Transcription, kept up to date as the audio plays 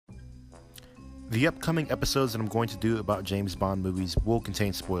The upcoming episodes that I'm going to do about James Bond movies will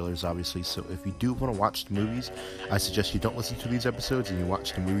contain spoilers, obviously, so if you do want to watch the movies, I suggest you don't listen to these episodes and you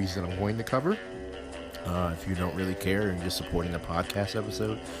watch the movies that I'm going to cover. If you don't really care and you're just supporting the podcast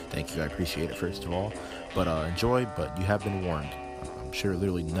episode, thank you, I appreciate it, first of all. But enjoy, but you have been warned. I'm sure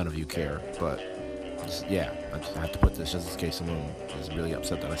literally none of you care, but I just have to put this just in case someone is really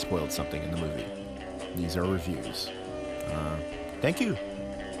upset that I spoiled something in the movie. These are reviews. Thank you.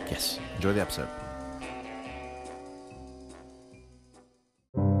 Yes, enjoy the episode.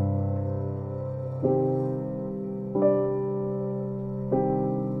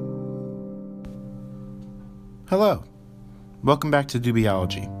 Hello. Welcome back to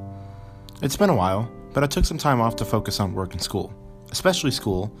Doobieology. It's been a while, but I took some time off to focus on work and school. Especially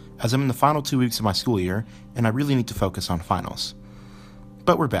school, as I'm in the final 2 weeks of my school year, and I really need to focus on finals.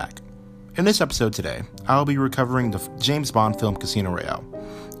 But we're back. In this episode today, I'll be recovering the James Bond film Casino Royale.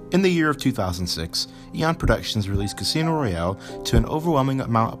 In the year of 2006, Eon Productions released Casino Royale to an overwhelming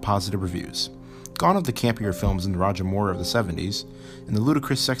amount of positive reviews. Gone are the campier films in the Roger Moore of the 70s, and the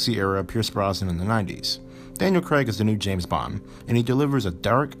ludicrous sexy era of Pierce Brosnan in the 90s. Daniel Craig is the new James Bond, and he delivers a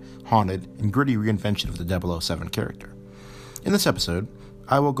dark, haunted, and gritty reinvention of the 007 character. In this episode,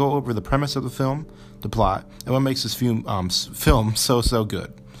 I will go over the premise of the film, the plot, and what makes this film so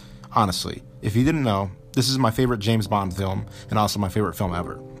good. Honestly, if you didn't know, this is my favorite James Bond film, and also my favorite film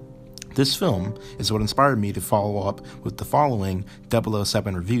ever. This film is what inspired me to follow up with the following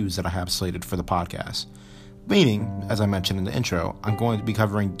 007 reviews that I have slated for the podcast. Meaning, as I mentioned in the intro, I'm going to be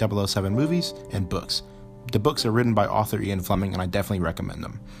covering 007 movies and books. The books are written by author Ian Fleming, and I definitely recommend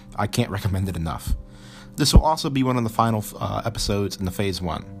them. I can't recommend it enough. This will also be one of the final episodes in the Phase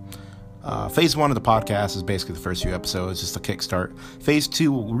 1. Phase 1 of the podcast is basically the first few episodes, just a kickstart. Phase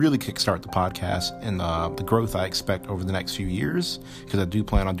 2 will really kickstart the podcast and the growth I expect over the next few years, because I do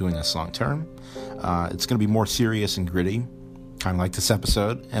plan on doing this long term. It's going to be more serious and gritty, kind of like this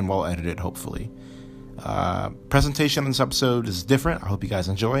episode, and well edited, hopefully. Presentation on this episode is different. I hope you guys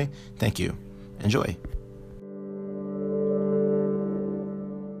enjoy. Thank you. Enjoy.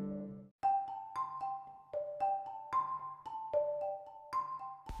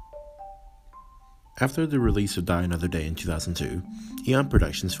 After the release of Die Another Day in 2002, Eon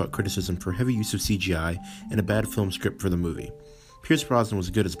Productions felt criticism for heavy use of CGI and a bad film script for the movie. Pierce Brosnan was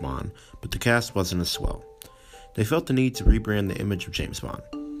good as Bond, but the cast wasn't as swell. They felt the need to rebrand the image of James Bond,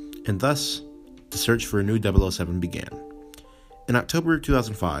 and thus, the search for a new 007 began. In October of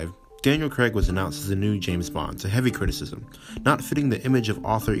 2005, Daniel Craig was announced as the new James Bond to heavy criticism, not fitting the image of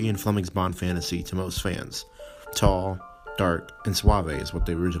author Ian Fleming's Bond fantasy to most fans. Tall, dark, and suave is what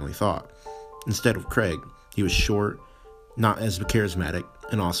they originally thought. Instead of Craig, he was short, not as charismatic,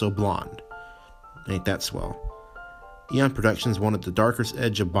 and also blonde. Ain't that swell. Eon Productions wanted the darker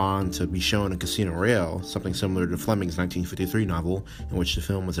edge of Bond to be shown in Casino Royale, something similar to Fleming's 1953 novel in which the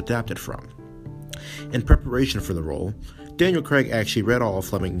film was adapted from. In preparation for the role, Daniel Craig actually read all of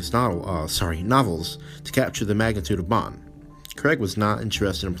Fleming's novels to capture the magnitude of Bond. Craig was not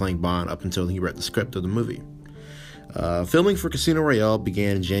interested in playing Bond up until he read the script of the movie. Filming for Casino Royale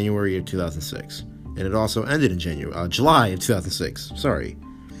began in January of 2006, and it also ended in July of 2006. It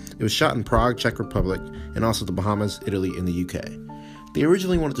was shot in Prague, Czech Republic, and also the Bahamas, Italy, and the UK. They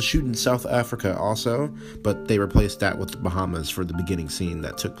originally wanted to shoot in South Africa also, but they replaced that with the Bahamas for the beginning scene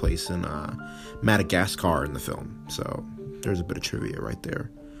that took place in Madagascar in the film. So there's a bit of trivia right there.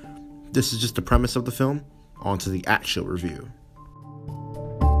 This is just the premise of the film. On to the actual review.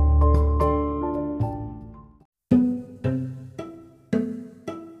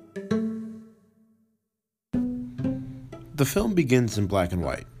 The film begins in black and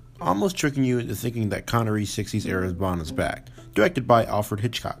white, almost tricking you into thinking that Connery's 60s era Bond is back, directed by Alfred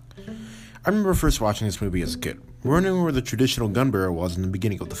Hitchcock. I remember first watching this movie as a kid, wondering where the traditional gun barrel was in the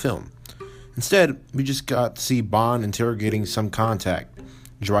beginning of the film. Instead, we just got to see Bond interrogating some contact,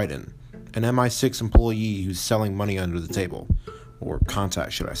 Dryden, an MI6 employee who's selling money under the table, or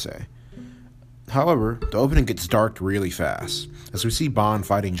contact should I say. However, the opening gets dark really fast, as we see Bond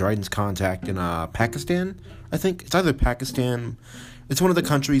fighting Dryden's contact in Pakistan. I think it's either Pakistan. It's one of the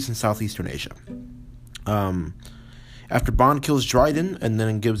countries in Southeastern Asia. After Bond kills Dryden and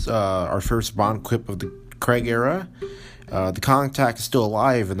then gives our first Bond quip of the Craig era, the contact is still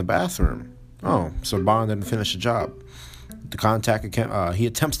alive in the bathroom. Oh, so Bond didn't finish the job. The contact he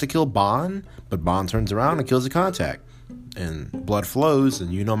attempts to kill Bond, but Bond turns around and kills the contact, and blood flows,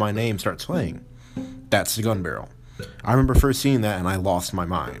 and You Know My Name starts playing. That's the gun barrel. I remember first seeing that and I lost my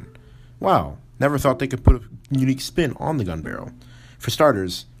mind. Wow, never thought they could put a unique spin on the gun barrel. For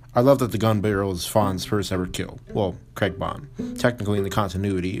starters, I love that the gun barrel is Fonz's first ever kill. Well, Craig Bond. Technically, in the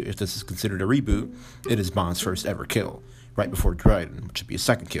continuity, if this is considered a reboot, it is Bond's first ever kill, right before Dryden, which would be a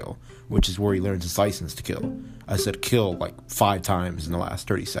second kill, which is where he learns his license to kill. I said kill like 5 times in the last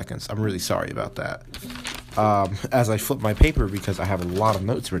 30 seconds. I'm really sorry about that. As I flip my paper, because I have a lot of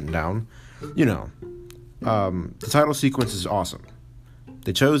notes written down, the title sequence is awesome.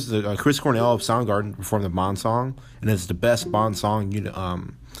 They chose the Chris Cornell of Soundgarden to perform the Bond song, and it's the best Bond song.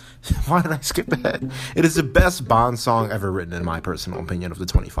 Why did I skip ahead? It is the best Bond song ever written, in my personal opinion, of the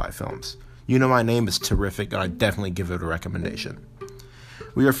 25 films. You Know My Name is terrific, and I definitely give it a recommendation.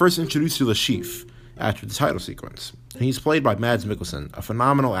 We are first introduced to Le Chiffre after the title sequence, and he's played by Mads Mikkelsen, a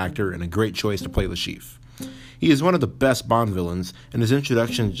phenomenal actor and a great choice to play Le Chiffre. He is one of the best Bond villains, and his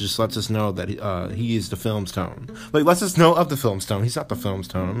introduction just lets us know that he is the film's tone. Lets us know of the film's tone. He's not the film's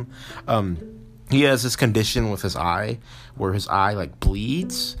tone. He has this condition with his eye, where his eye,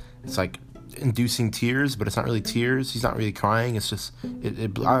 bleeds. It's, inducing tears, but it's not really tears. He's not really crying. It's just,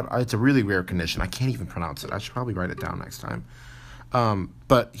 it's a really rare condition. I can't even pronounce it. I should probably write it down next time.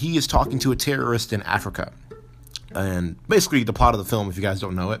 But he is talking to a terrorist in Africa. And basically, the plot of the film, if you guys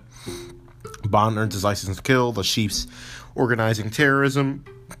don't know it, Bond earns his license to kill. The Chief's organizing terrorism.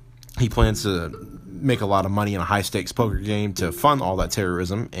 He plans to make a lot of money in a high-stakes poker game to fund all that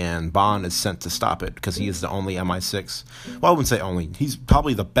terrorism, and Bond is sent to stop it because he is the only MI6. Well, I wouldn't say only. He's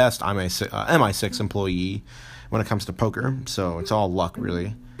probably the best MI6 employee when it comes to poker, so it's all luck,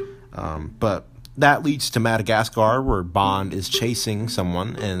 really. But that leads to Madagascar, where Bond is chasing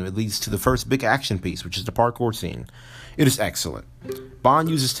someone, and it leads to the first big action piece, which is the parkour scene. It is excellent. Bond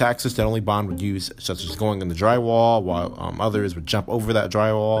uses tactics that only Bond would use, such as going on the drywall, while others would jump over that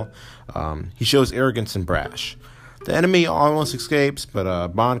drywall. He shows arrogance and brash. The enemy almost escapes, but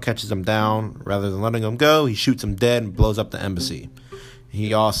Bond catches him down. Rather than letting him go, he shoots him dead and blows up the embassy.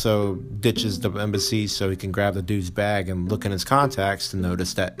 He also ditches the embassy so he can grab the dude's bag and look in his contacts to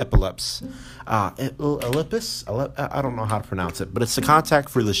notice that Epilep's, Elepis? I don't know how to pronounce it, but it's the contact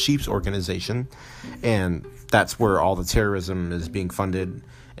for the Sheep's organization, and that's where all the terrorism is being funded,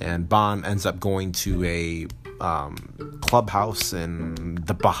 and Bond ends up going to a clubhouse in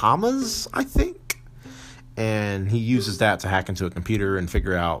the Bahamas, I think, and he uses that to hack into a computer and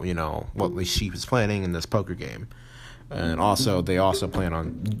figure out, what the Sheep is planning in this poker game. And also, they also plan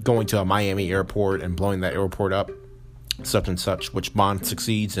on going to a Miami airport and blowing that airport up, such and such, which Bond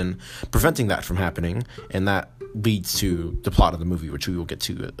succeeds in preventing that from happening, and that leads to the plot of the movie, which we will get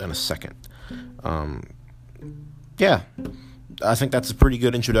to in a second. I think that's a pretty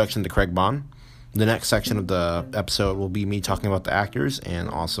good introduction to Craig Bond. The next section of the episode will be me talking about the actors and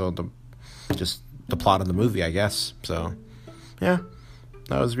also the plot of the movie, I guess. So, yeah,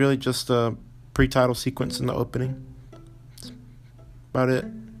 that was really just a pre-title sequence in the opening. About it.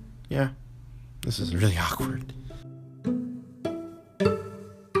 Yeah. This is really awkward.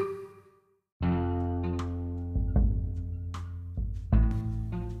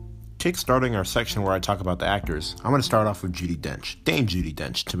 Kickstarting our section where I talk about the actors, I'm going to start off with Judi Dench. Dame Judi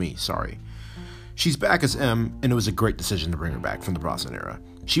Dench, to me, sorry. She's back as M, and it was a great decision to bring her back from the Brosnan era.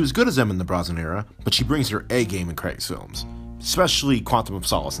 She was good as M in the Brosnan era, but she brings her A game in Craig's films, especially Quantum of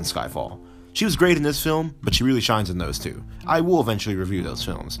Solace and Skyfall. She was great in this film, but she really shines in those two. I will eventually review those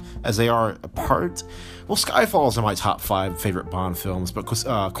films, as they are a part. Well, Skyfall is in my top 5 favorite Bond films, but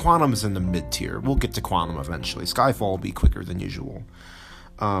Quantum is in the mid-tier. We'll get to Quantum eventually. Skyfall will be quicker than usual.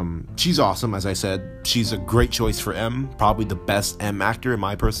 She's awesome, as I said. She's a great choice for M, probably the best M actor in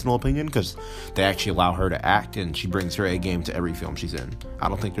my personal opinion, because they actually allow her to act, and she brings her A game to every film she's in. I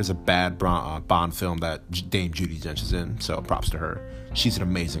don't think there's a bad Bond film that Dame Judi Dench is in, so props to her. She's an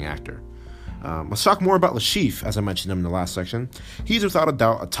amazing actor. Let's talk more about Le Chiffre, as I mentioned him in the last section. He's without a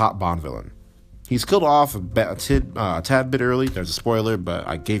doubt a top Bond villain. He's killed off a tad bit early. There's a spoiler, but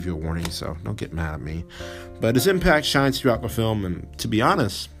I gave you a warning, so don't get mad at me. But his impact shines throughout the film, and to be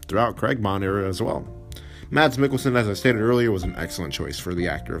honest, throughout Craig Bond era as well. Mads Mikkelsen, as I stated earlier, was an excellent choice for the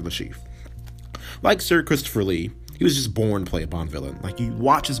actor of Le Chiffre. Like Sir Christopher Lee, he was just born to play a Bond villain. You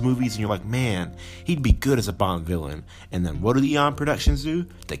watch his movies and you're like, man, he'd be good as a Bond villain. And then what do the Eon Productions do?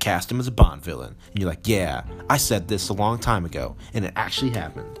 They cast him as a Bond villain. And you're like, yeah, I said this a long time ago, and it actually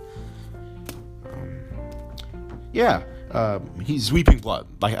happened. He's weeping blood,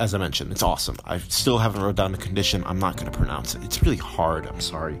 as I mentioned. It's awesome. I still haven't wrote down the condition. I'm not going to pronounce it. It's really hard. I'm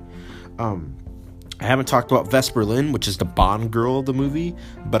sorry. I haven't talked about Vesper Lynd, which is the Bond girl of the movie,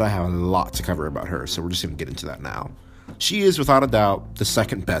 but I have a lot to cover about her, so we're just going to get into that now. She is, without a doubt, the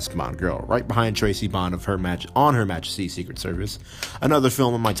second best Bond girl, right behind Tracy Bond of on Her Majesty's Secret Service. Another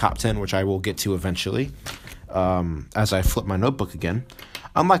film in my top 10, which I will get to eventually, as I flip my notebook again.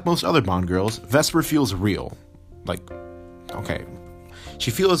 Unlike most other Bond girls, Vesper feels real. Like, okay, she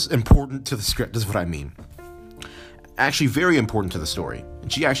feels important to the script, is what I mean. Actually, very important to the story.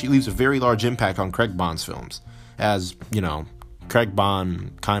 And she actually leaves a very large impact on Craig Bond's films. As, Craig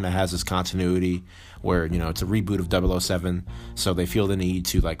Bond kind of has this continuity where, it's a reboot of 007, so they feel the need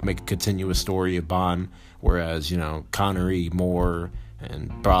to, make a continuous story of Bond, whereas, Connery, Moore,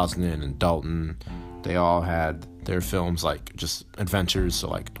 and Brosnan, and Dalton, they all had their films, just adventures,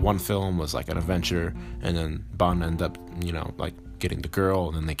 so, one film was, an adventure, and then Bond ended up, getting the girl,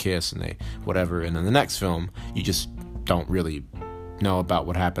 and then they kiss, and they whatever, and then the next film, you just don't really know about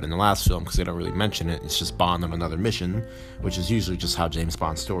what happened in the last film because they don't really mention it. It's just Bond on another mission, which is usually just how James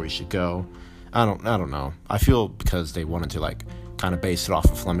Bond stories should go. I don't know. I feel because they wanted to kind of base it off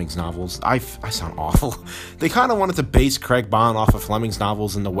of Fleming's novels. I sound awful. They kind of wanted to base Craig Bond off of Fleming's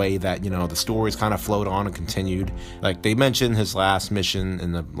novels in the way that, the stories kind of flowed on and continued. They mentioned his last mission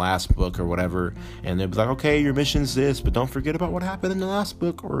in the last book or whatever, and they'd be like, okay, your mission's this, but don't forget about what happened in the last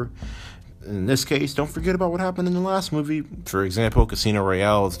book, or in this case, don't forget about what happened in the last movie. For example, Casino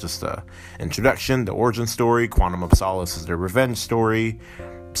Royale is just an introduction, the origin story. Quantum of Solace is their revenge story.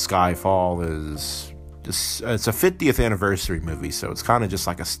 Skyfall is it's a 50th anniversary movie, so it's kind of just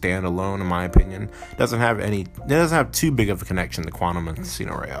like a standalone, in my opinion. It doesn't have too big of a connection to Quantum and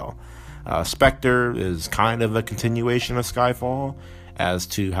Casino Royale. Spectre is kind of a continuation of Skyfall, as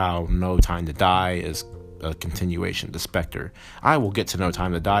to how No Time to Die is a continuation to Spectre. I will get to No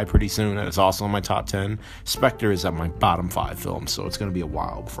Time to Die pretty soon, and it's also in my top 10. Spectre is at my bottom 5 films, so it's going to be a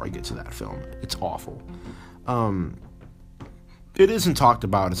while before I get to that film. It's awful. It isn't talked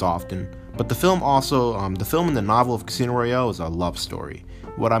about as often, but the film and the novel of Casino Royale is a love story.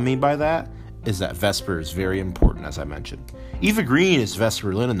 What I mean by that is that Vesper is very important, as I mentioned. Eva Green is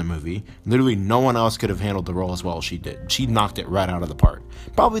Vesper Lynn in the movie. Literally no one else could have handled the role as well as she did. She knocked it right out of the park.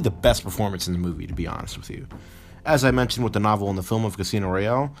 Probably the best performance in the movie, to be honest with you. As I mentioned with the novel and the film of Casino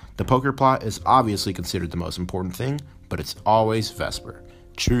Royale, the poker plot is obviously considered the most important thing, but it's always Vesper.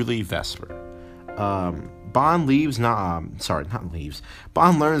 Truly Vesper. Bond leaves,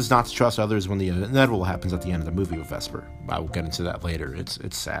 Bond learns not to trust others when the inevitable happens at the end of the movie with Vesper. I will get into that later.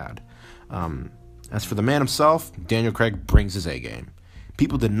 It's sad. As for the man himself, Daniel Craig brings his A game.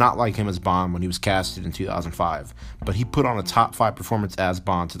 People did not like him as Bond when he was casted in 2005, but he put on a top 5 performance as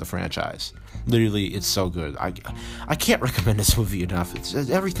Bond to the franchise. Literally, it's so good. I can't recommend this movie enough.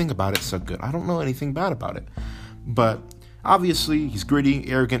 Everything about it's so good. I don't know anything bad about it. But obviously, he's gritty,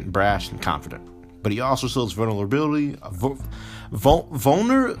 arrogant, brash, and confident. But he also shows vulnerability,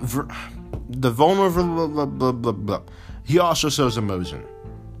 he also shows emotion.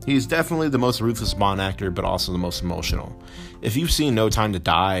 He's definitely the most ruthless Bond actor, but also the most emotional. If you've seen No Time to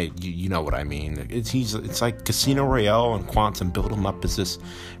Die, you know what I mean. It's like Casino Royale and Quantum build him up as this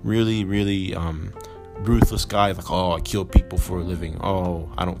really, really ruthless guy. Like, oh, I kill people for a living.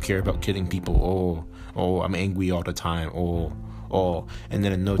 Oh, I don't care about killing people. Oh, I'm angry all the time. Oh. And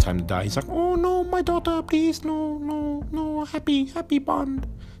then in No Time to Die, he's like, oh no, my daughter, please, no, happy Bond,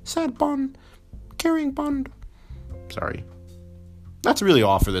 sad Bond, caring Bond. Sorry. That's really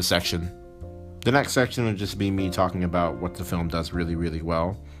all for this section. The next section will just be me talking about what the film does really, really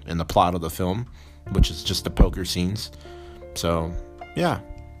well and the plot of the film, which is just the poker scenes. So, yeah,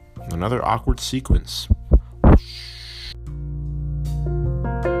 another awkward sequence.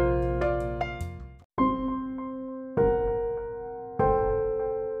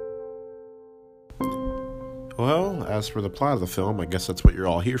 Well, as for the plot of the film, I guess that's what you're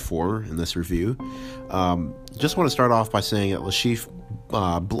all here for in this review. Just want to start off by saying that Lashif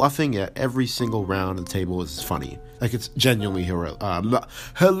bluffing at every single round of the table is funny. Like, it's genuinely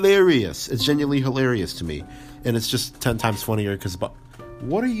hilarious. It's genuinely hilarious to me. And it's just 10 times funnier because...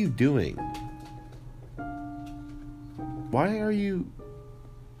 What are you doing? Why are you...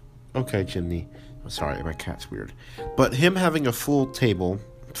 Okay, Chimney. I'm sorry, my cat's weird. But him having a full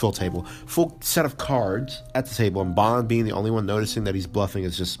set of cards at the table, and Bond being the only one noticing that he's bluffing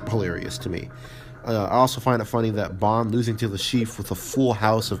is just hilarious to me. I also find it funny that Bond losing to the Chief with a full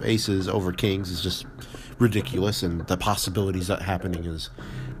house of aces over kings is just ridiculous, and the possibilities that happening is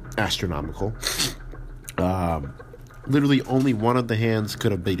astronomical. Literally only one of the hands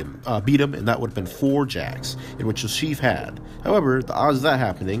could have beat him, and that would have been 4 jacks, in which the Chief had. However, the odds of that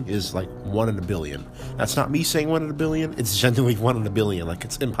happening is like 1 in a billion. That's not me saying 1 in a billion, it's genuinely 1 in a billion. Like,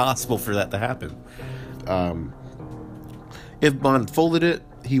 it's impossible for that to happen. If Bond folded it,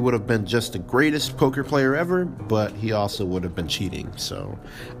 he would have been just the greatest poker player ever, but he also would have been cheating. So,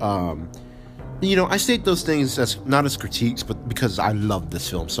 I state those things as not as critiques, but because I love this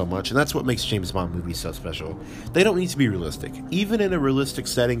film so much, and that's what makes James Bond movies so special. They don't need to be realistic. Even in a realistic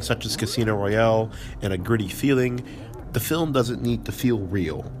setting such as Casino Royale and a gritty feeling, the film doesn't need to feel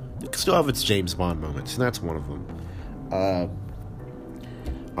real. It can still have its James Bond moments, and that's one of them.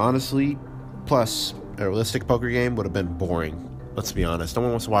 Honestly, plus, a realistic poker game would have been boring. Let's be honest. No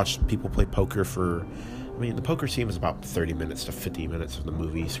one wants to watch people play poker for... the poker scene is about 30 minutes to 50 minutes of the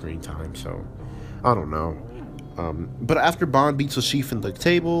movie screen time, so... I don't know. But after Bond beats Le Chiffre in the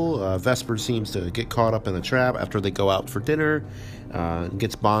table, Vesper seems to get caught up in the trap after they go out for dinner, and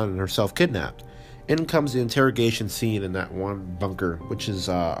gets Bond and herself kidnapped. In comes the interrogation scene in that one bunker, which is,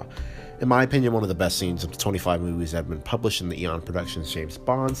 in my opinion, one of the best scenes of the 25 movies that have been published in the Eon Productions James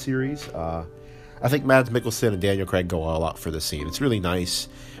Bond series. I think Mads Mikkelsen and Daniel Craig go all out for this scene. It's really nice.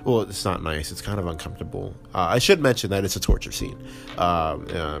 Well, it's not nice. It's kind of uncomfortable. I should mention that it's a torture scene.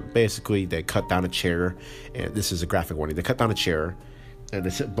 Basically, they cut down a chair, and this is a graphic warning. They cut down a chair, and they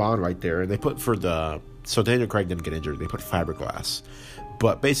sit Bond right there, and they put so Daniel Craig didn't get injured. They put fiberglass.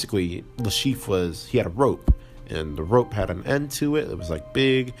 But basically, Le Chiffre he had a rope, and the rope had an end to it. It was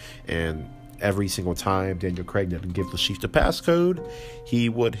big, and every single time Daniel Craig didn't give Le Chiffre the passcode, he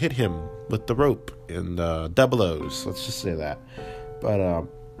would hit him with the rope in double O's. Let's just say that. But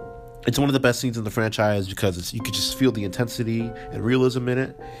it's one of the best scenes in the franchise because you could just feel the intensity and realism in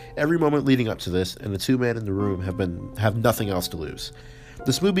it. Every moment leading up to this, and the two men in the room have nothing else to lose.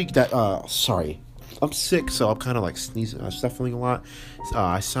 This movie I'm sick, so I'm kind of sneezing, sniffling a lot.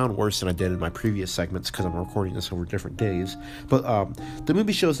 I sound worse than I did in my previous segments because I'm recording this over different days. But the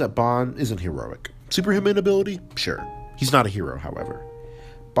movie shows that Bond isn't heroic. Superhuman ability? Sure. He's not a hero, however.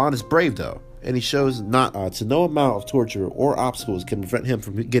 Bond is brave, though, and he shows to no amount of torture or obstacles can prevent him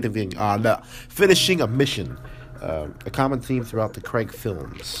from finishing a mission. A common theme throughout the Craig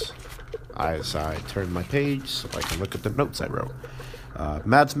films. As I turn my page so I can look at the notes I wrote.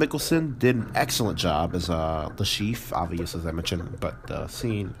 Mads Mikkelsen did an excellent job as Le Chiffre, obvious as I mentioned, but the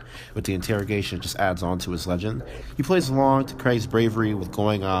scene with the interrogation just adds on to his legend. He plays along to Craig's bravery with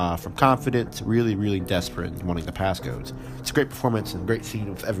going from confident to really, really desperate and wanting the passcodes. It's a great performance and a great scene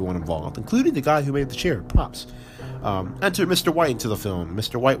with everyone involved, including the guy who made the chair. Props. Enter Mr. White into the film.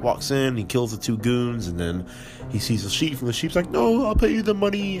 Mr. White walks in, he kills the two goons, and then he sees Le Chiffre, and Le Chiffre's like, no, I'll pay you the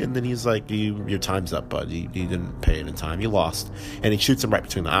money, and then he's like, your time's up, bud, you didn't pay it in time, you lost, and he shoots him right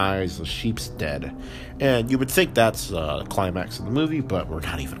between the eyes. Le Chiffre's dead, and you would think that's the climax of the movie, but we're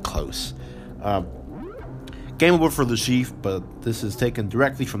not even close. Game over for Le Chiffre, but this is taken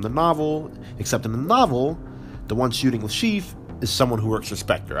directly from the novel, except in the novel, the one shooting Le Chiffre is someone who works for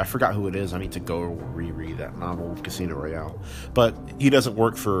Spectre. I forgot who it is. I need to go reread that novel, Casino Royale. But he doesn't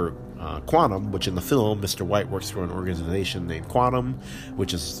work for Quantum, which in the film, Mr. White works for an organization named Quantum,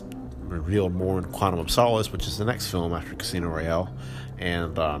 which is revealed more in Quantum of Solace, which is the next film after Casino Royale.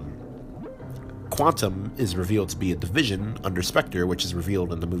 And Quantum is revealed to be a division under Spectre, which is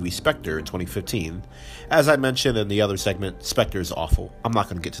revealed in the movie Spectre in 2015. As I mentioned in the other segment, Spectre is awful. I'm not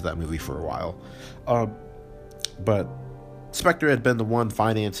going to get to that movie for a while. But Spectre had been the one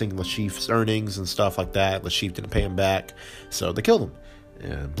financing Le Chiffre's earnings and stuff like that. Le Chiffre didn't pay him back, so they killed him.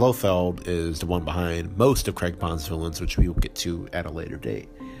 And Blofeld is the one behind most of Craig Bond's villains, which we will get to at a later date.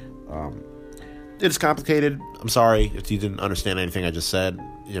 It is complicated. I'm sorry if you didn't understand anything I just said.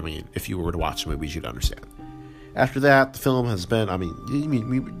 If you were to watch the movies, you'd understand. After that, the film has been,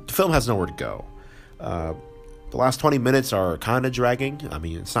 the film has nowhere to go. The last 20 minutes are kind of dragging.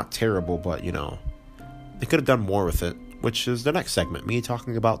 It's not terrible, but, they could have done more with it, which is the next segment, me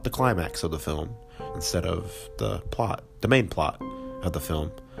talking about the climax of the film instead of the main plot of the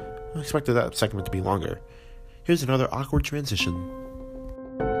film. I expected that segment to be longer. Here's another awkward transition.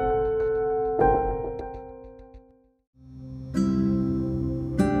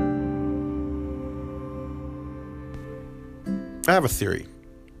 I have a theory.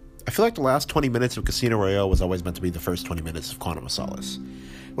 I feel like the last 20 minutes of Casino Royale was always meant to be the first 20 minutes of Quantum of Solace.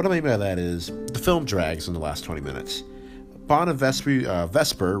 What I mean by that is, the film drags in the last 20 minutes. Bond and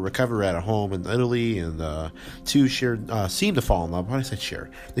Vesper recover at a home in Italy, and the two seem to fall in love. Why did I say share?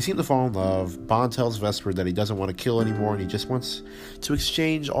 They seem to fall in love. Bond tells Vesper that he doesn't want to kill anymore, and he just wants to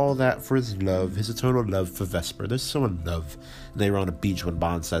exchange all that for his love, his eternal love for Vesper. They're so in love. And they were on a beach when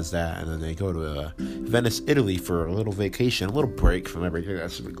Bond says that, and then they go to Venice, Italy for a little vacation, a little break from everything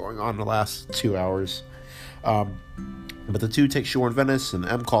that's been going on in the last 2 hours. But the two take shore in Venice, and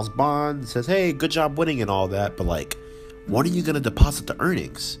M calls Bond and says, hey, good job winning and all that, but when are you going to deposit the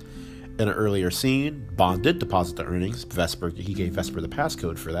earnings? In an earlier scene, Bond did deposit the earnings. He gave Vesper the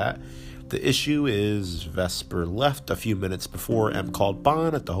passcode for that. The issue is Vesper left a few minutes before M called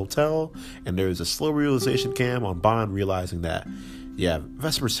Bond at the hotel, and there's a slow realization cam on Bond realizing that, yeah,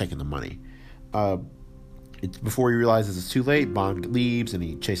 Vesper's taking the money. Before he realizes it's too late, Bond leaves and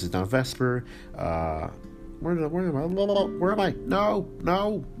he chases down Vesper. Where am I? No.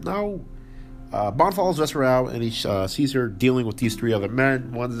 Bond follows Vesper out, and he sees her dealing with these three other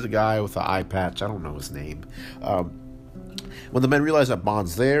men. One's a guy with an eye patch. I don't know his name. When the men realize that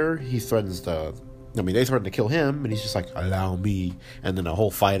Bond's there, they threaten to kill him, and he's just like, allow me. And then a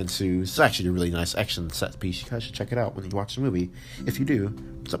whole fight ensues. It's actually a really nice action set piece. You guys should check it out when you watch the movie. If you do,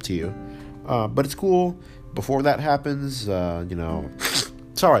 it's up to you. But it's cool. Before that happens,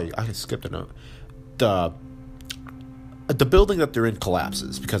 sorry, I skipped a note. The building that they're in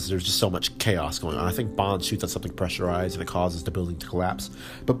collapses because there's just so much chaos going on. I think Bond shoots at something pressurized and it causes the building to collapse.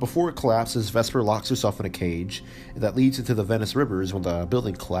 But before it collapses, Vesper locks herself in a cage that leads into the Venice rivers when the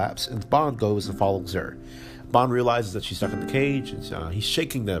building collapses, and Bond goes and follows her. Bond realizes that she's stuck in the cage. And, he's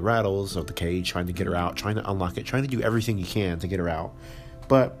shaking the rattles of the cage, trying to get her out, trying to unlock it, trying to do everything he can to get her out.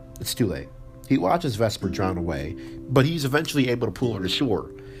 But it's too late. He watches Vesper drown away, but he's eventually able to pull her to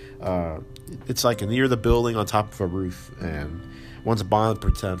shore. It's like near the building on top of a roof, and once Bond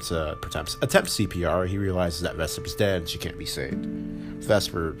attempts CPR, he realizes that Vesper's dead and she can't be saved.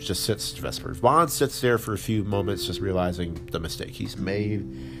 Bond sits there for a few moments, just realizing the mistake he's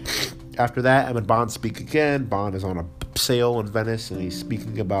made. After that, Em and Bond speak again. Bond is on a sail in Venice, and he's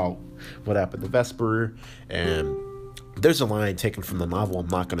speaking about what happened to Vesper, and there's a line taken from the novel I'm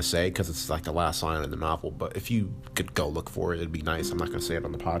not going to say because it's like the last line in the novel, but if you could go look for it, it'd be nice. I'm not going to say it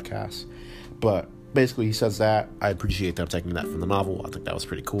on the podcast. But basically, he says that. I appreciate them taking that from the novel. I think that was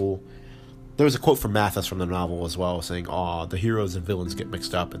pretty cool. There was a quote from Mathis from the novel as well saying, the heroes and villains get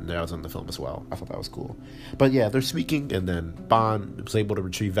mixed up, and that was in the film as well. I thought that was cool. But yeah, they're speaking, and then Bond was able to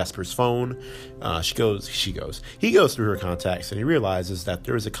retrieve Vesper's phone. He goes through her contacts, and he realizes that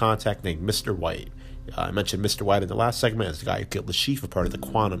there is a contact named Mr. White. I mentioned Mr. White in the last segment as the guy who killed the chief, a part of the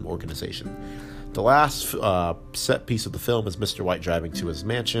Quantum organization. The last set piece of the film is Mr. White driving to his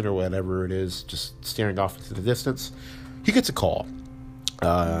mansion or whatever it is, just staring off into the distance. He gets a call,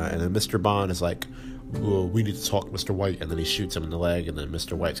 and then Mr. Bond is like, we need to talk to Mr. White, and then he shoots him in the leg, and then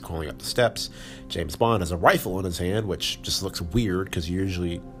Mr. White's crawling up the steps. James Bond has a rifle in his hand, which just looks weird because he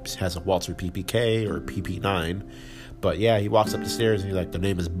usually has a Walther PPK or PP9. But yeah, he walks up the stairs and he's like, the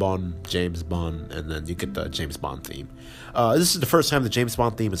name is Bond, James Bond, and then you get the James Bond theme. This is the first time the James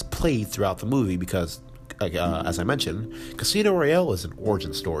Bond theme is played throughout the movie because, as I mentioned, Casino Royale is an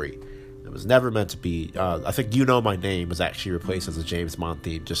origin story. It was never meant to be. I think You Know My Name was actually replaced as a James Bond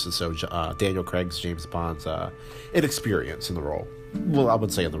theme just to show Daniel Craig's James Bond's inexperience in the role. Well, I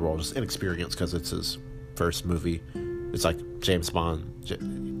wouldn't say in the role, just inexperience because it's his first movie. It's like James Bond.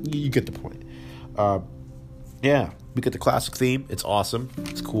 You get the point. Yeah, we get the classic theme. It's awesome.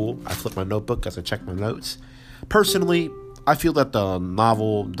 It's cool. I flip my notebook as I check my notes. Personally, I feel that the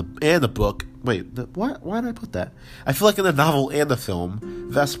novel and the book... Why did I put that? I feel like in the novel and the film,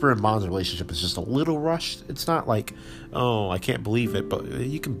 Vesper and Bond's relationship is just a little rushed. It's not like, I can't believe it, but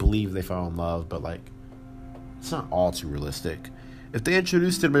you can believe they fell in love, but like, it's not all too realistic. If they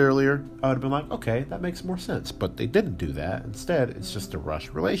introduced him earlier, I would have been like, okay, that makes more sense. But they didn't do that. Instead, it's just a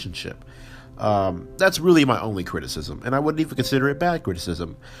rushed relationship. That's really my only criticism, and I wouldn't even consider it bad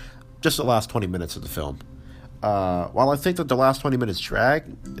criticism. Just the last 20 minutes of the film. While I think that the last 20 minutes drag,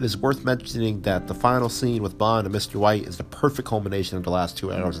 it is worth mentioning that the final scene with Bond and Mr. White is the perfect culmination of the last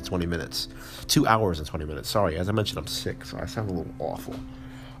 2 hours and 20 minutes. 2 hours and 20 minutes. Sorry, as I mentioned, I'm sick, so I sound a little awful.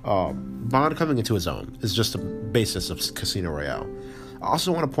 Bond coming into his own is just the basis of Casino Royale. I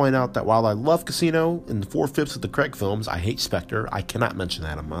also want to point out that while I love Casino in 4/5 of the Craig films, I hate Spectre. I cannot mention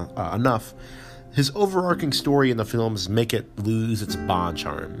that enough. His overarching story in the films make it lose its Bond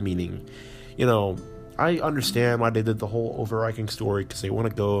charm, meaning, I understand why they did the whole overarching story because they want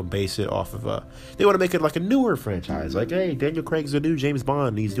to go and base it off of they want to make it like a newer franchise. Like, hey, Daniel Craig's the new James Bond,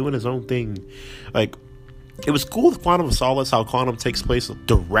 and he's doing his own thing. Like, it was cool with Quantum of Solace, how Quantum takes place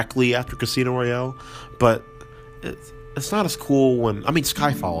directly after Casino Royale, but it's not as cool when...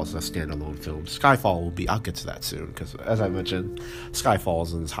 Skyfall is a standalone film. Skyfall will be... I'll get to that soon, because as I mentioned, Skyfall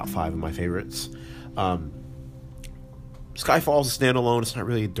is in the top 5 of my favorites. Skyfall is a standalone. It's not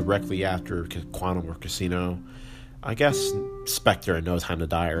really directly after Quantum or Casino. I guess Spectre and No Time to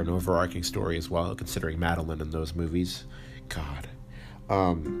Die are an overarching story as well, considering Madeline in those movies. God.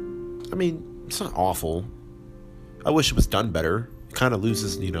 It's not awful. I wish it was done better. It kind of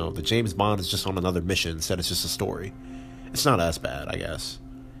loses, the James Bond is just on another mission instead it's just a story. It's not as bad, I guess.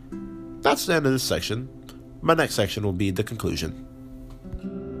 That's the end of this section. My next section will be the conclusion.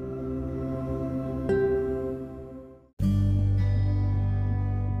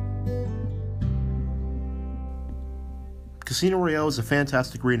 Casino Royale is a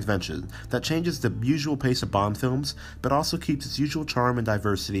fantastic reinvention that changes the usual pace of Bond films, but also keeps its usual charm and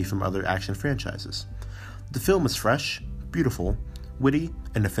diversity from other action franchises. The film is fresh, beautiful, witty,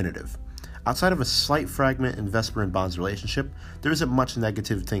 and definitive. Outside of a slight fragment in Vesper and Bond's relationship, there isn't much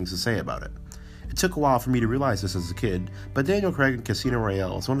negative things to say about it. It took a while for me to realize this as a kid, but Daniel Craig in Casino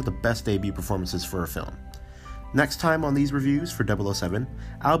Royale is one of the best debut performances for a film. Next time on these reviews for 007,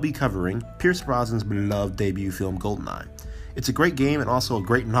 I'll be covering Pierce Brosnan's beloved debut film GoldenEye. It's a great game and also a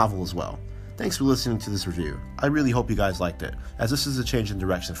great novel as well. Thanks for listening to this review. I really hope you guys liked it, as this is a change in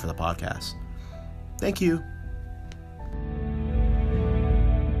direction for the podcast. Thank you.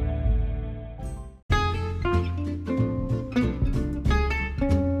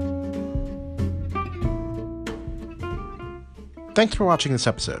 Thanks for watching this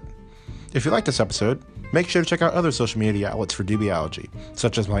episode. If you like this episode, make sure to check out other social media outlets for Doobieology,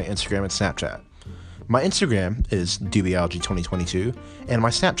 such as my Instagram and Snapchat. My Instagram is Doobieology2022, and my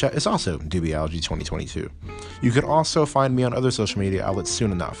Snapchat is also Doobieology2022. You can also find me on other social media outlets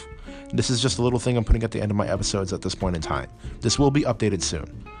soon enough. This is just a little thing I'm putting at the end of my episodes at this point in time. This will be updated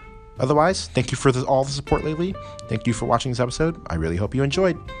soon. Otherwise, thank you for all the support lately. Thank you for watching this episode. I really hope you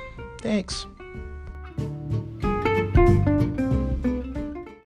enjoyed. Thanks.